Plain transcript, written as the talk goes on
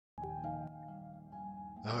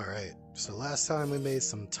Alright, so last time we made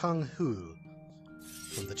some Tang Hu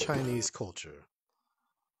from the Chinese culture.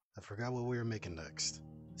 I forgot what we were making next.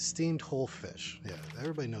 Steamed whole fish. Yeah,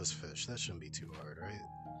 everybody knows fish. That shouldn't be too hard, right?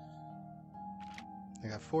 I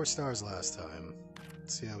got 4 stars last time.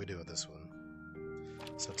 Let's see how we do with this one.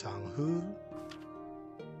 So Tang Hu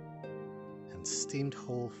and steamed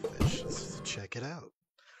whole fish. Let's check it out.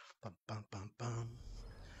 Bum, bum, bum, bum.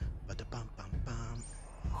 Ba-da-bum, bum, bum.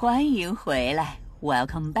 欢迎回来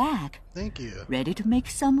Welcome back. Thank you. Ready to make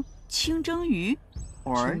some 清蒸鱼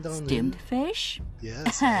or 清蒸鱼? steamed fish?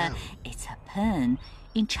 Yes, I am. It's a pun.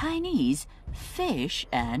 In Chinese, fish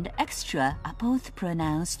and extra are both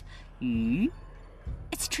pronounced 鱼.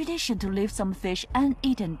 It's tradition to leave some fish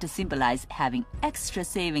uneaten to symbolize having extra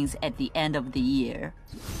savings at the end of the year.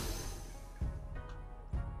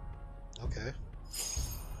 Okay.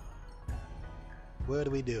 What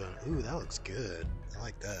are we doing? Ooh, that looks good. I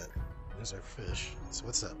like that. There's our fish. So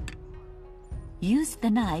what's up? Use the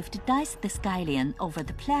knife to dice the scallion over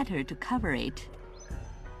the platter to cover it.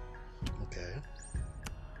 Okay.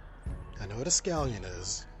 I know what a scallion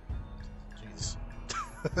is. Jeez.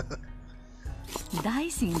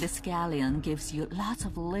 Dicing the scallion gives you lots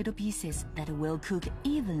of little pieces that will cook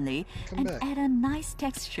evenly and add a nice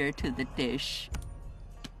texture to the dish.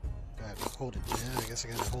 Gotta hold it down. I guess I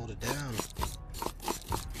gotta hold it down.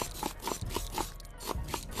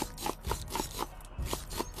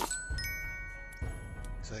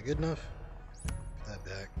 Is that good enough? Put that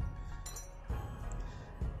back.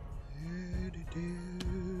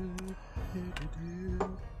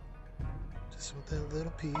 Just with that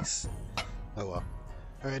little piece. Oh well.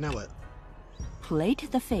 Alright, now what? Plate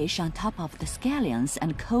the fish on top of the scallions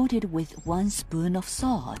and coat it with 1 spoon of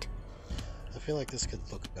salt. I feel like this could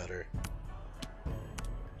look better.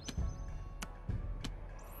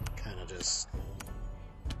 Kind of just...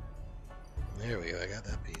 There we go, I got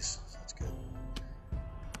that piece. That's good.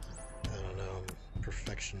 I don't know, I'm a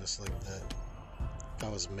perfectionist like that. If I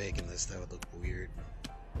was making this, that would look weird.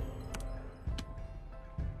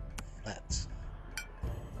 Flat.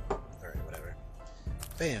 Alright, whatever.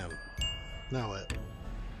 Bam! Now what?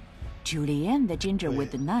 Julienne the ginger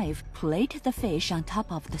with the knife plate the fish on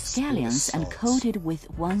top of the scallions and coat it with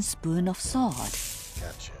 1 spoon of salt.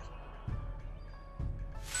 Gotcha.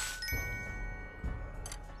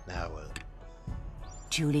 Now what?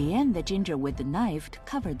 Julienne the ginger with the knife to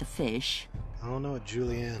cover the fish. I don't know what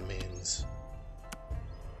julienne means.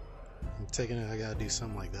 I'm taking it I gotta do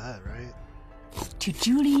something like that, right? To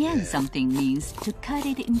julienne something means to cut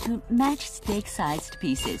it into matchstick-sized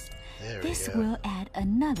pieces. This will add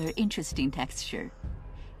another interesting texture.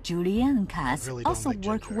 Julienne cuts also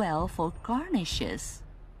work well for garnishes.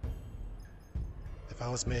 If I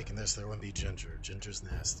was making this, there wouldn't be ginger. Ginger's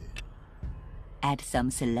nasty. Add some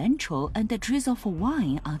cilantro and a drizzle of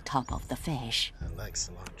wine on top of the fish. I like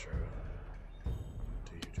cilantro.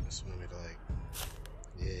 Do you just want me to like...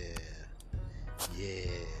 Yeah.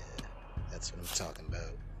 That's what I'm talking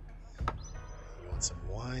about. You want some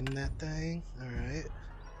wine in that thing? Alright.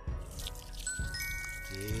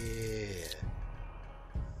 Yeah.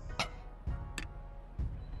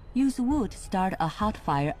 Use wood to start a hot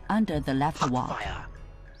fire under the left wok. Fire.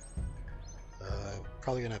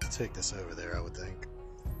 Probably gonna have to take this over there, I would think.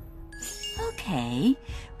 Okay.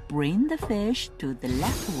 Bring the fish to the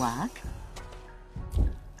left wok.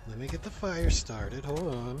 Let me get the fire started. Hold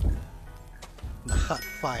on. The hot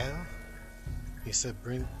fire. He said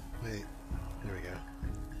bring... Wait. There we go.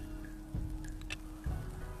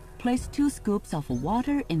 Place 2 scoops of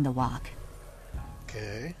water in the wok.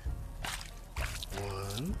 Okay.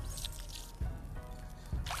 1,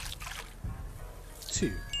 2.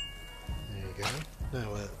 There you go. Now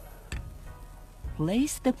what?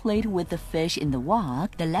 Place the plate with the fish in the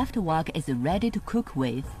wok. The left wok is ready to cook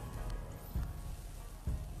with.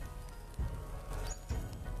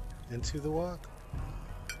 Into the wok?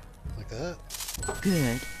 Like that?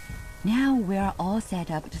 Good. Now we're all set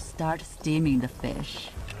up to start steaming the fish.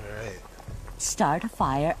 Alright. Start a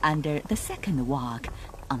fire under the second wok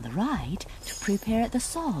on the right to prepare the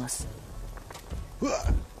sauce.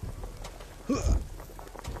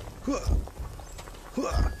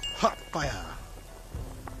 Hot fire!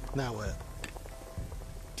 Now what?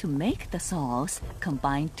 To make the sauce,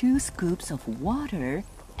 combine 2 scoops of water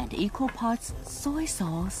and equal parts soy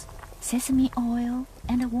sauce, sesame oil,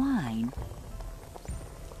 and wine.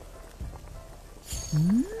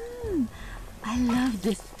 I love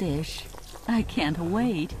this dish. I can't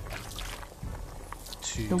wait.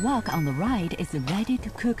 The wok on the right is ready to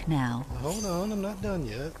cook now. Hold on, I'm not done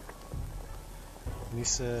yet. And he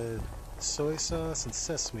said soy sauce and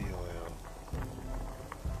sesame oil.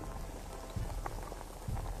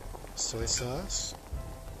 Soy sauce.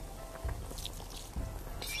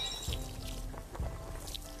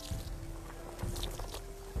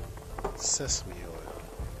 Sesame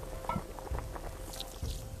oil.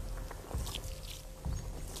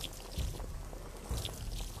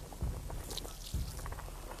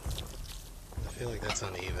 I feel like that's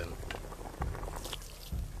uneven.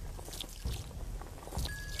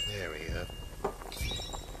 There we go.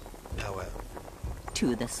 Now what?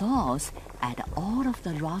 To the sauce, add all of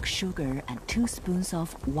the rock sugar and 2 spoons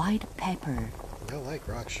of white pepper. You don't like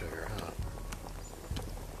rock sugar, huh?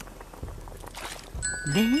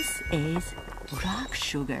 This is rock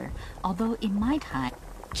sugar, although in my time,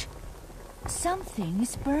 something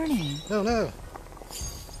is burning. No, no.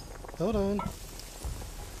 Hold on.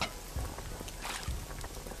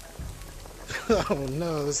 Oh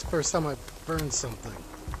no, this is the first time I burned something.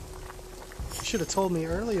 You should have told me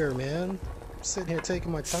earlier, man. I'm sitting here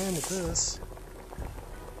taking my time with this.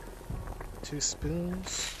 2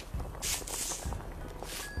 spoons.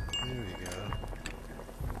 There we go.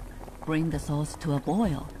 Bring the sauce to a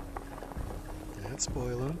boil. That's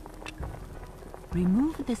boiling.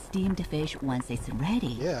 Remove the steamed fish once it's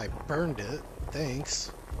ready. Yeah, I burned it.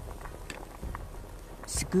 Thanks.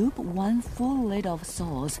 Scoop 1 full lid of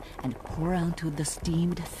sauce and pour onto the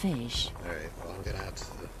steamed fish. Alright, well, I'm gonna have to...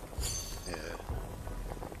 Yeah.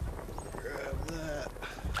 Grab that.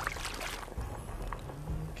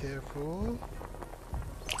 Careful.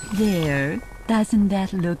 There. Doesn't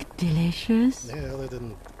that look delicious? Yeah, other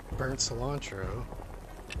than burnt cilantro.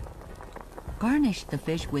 Garnish the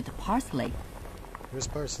fish with parsley. Where's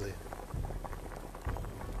parsley?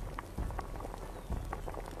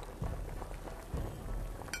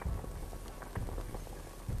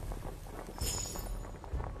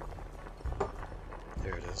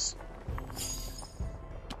 There it is.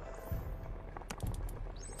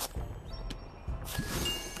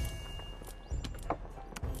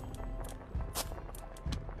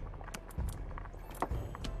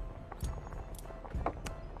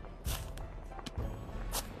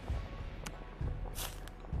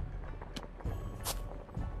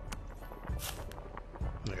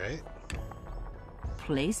 Alright.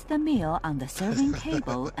 Place the meal on the serving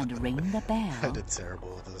table and ring the I bell. did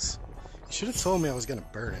terrible with this. You should have told me I was gonna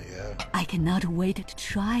burn it, yeah. I cannot wait to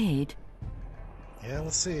try it. Yeah,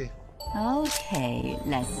 let's see. Okay,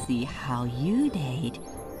 let's see how you did.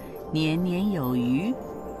 年年有余.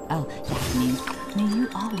 Oh, that means may you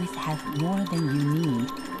always have more than you need.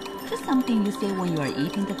 Just something you say when you are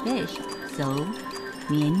eating the fish. So,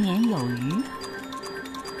 年年有余.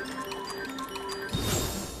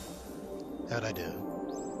 How'd I do?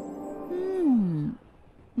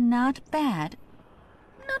 Not bad.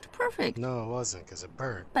 Not perfect, No, it wasn't, because it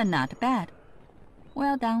burnt. but not bad.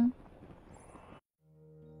 Well done.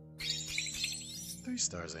 3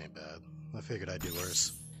 stars ain't bad. I figured I'd do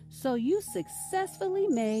worse. So you successfully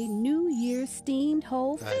made New Year's steamed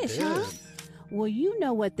whole fish, I did. huh? Well, you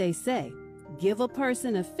know what they say. Give a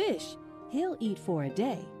person a fish, he'll eat for a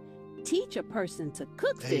day. Teach a person to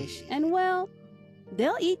cook fish, Hey. and well,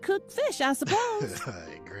 they'll eat cooked fish, I suppose.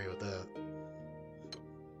 I agree with that.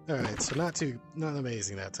 Alright, so not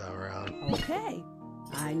amazing that time around. Okay,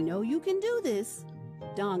 I know you can do this.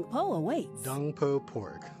 Dong Po awaits. Dong Po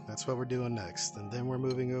pork. That's what we're doing next. And then we're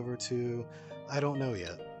moving over to I don't know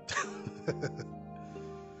yet.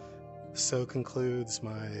 So concludes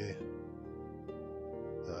my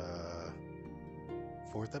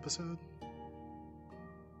 4th episode.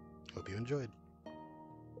 Hope you enjoyed.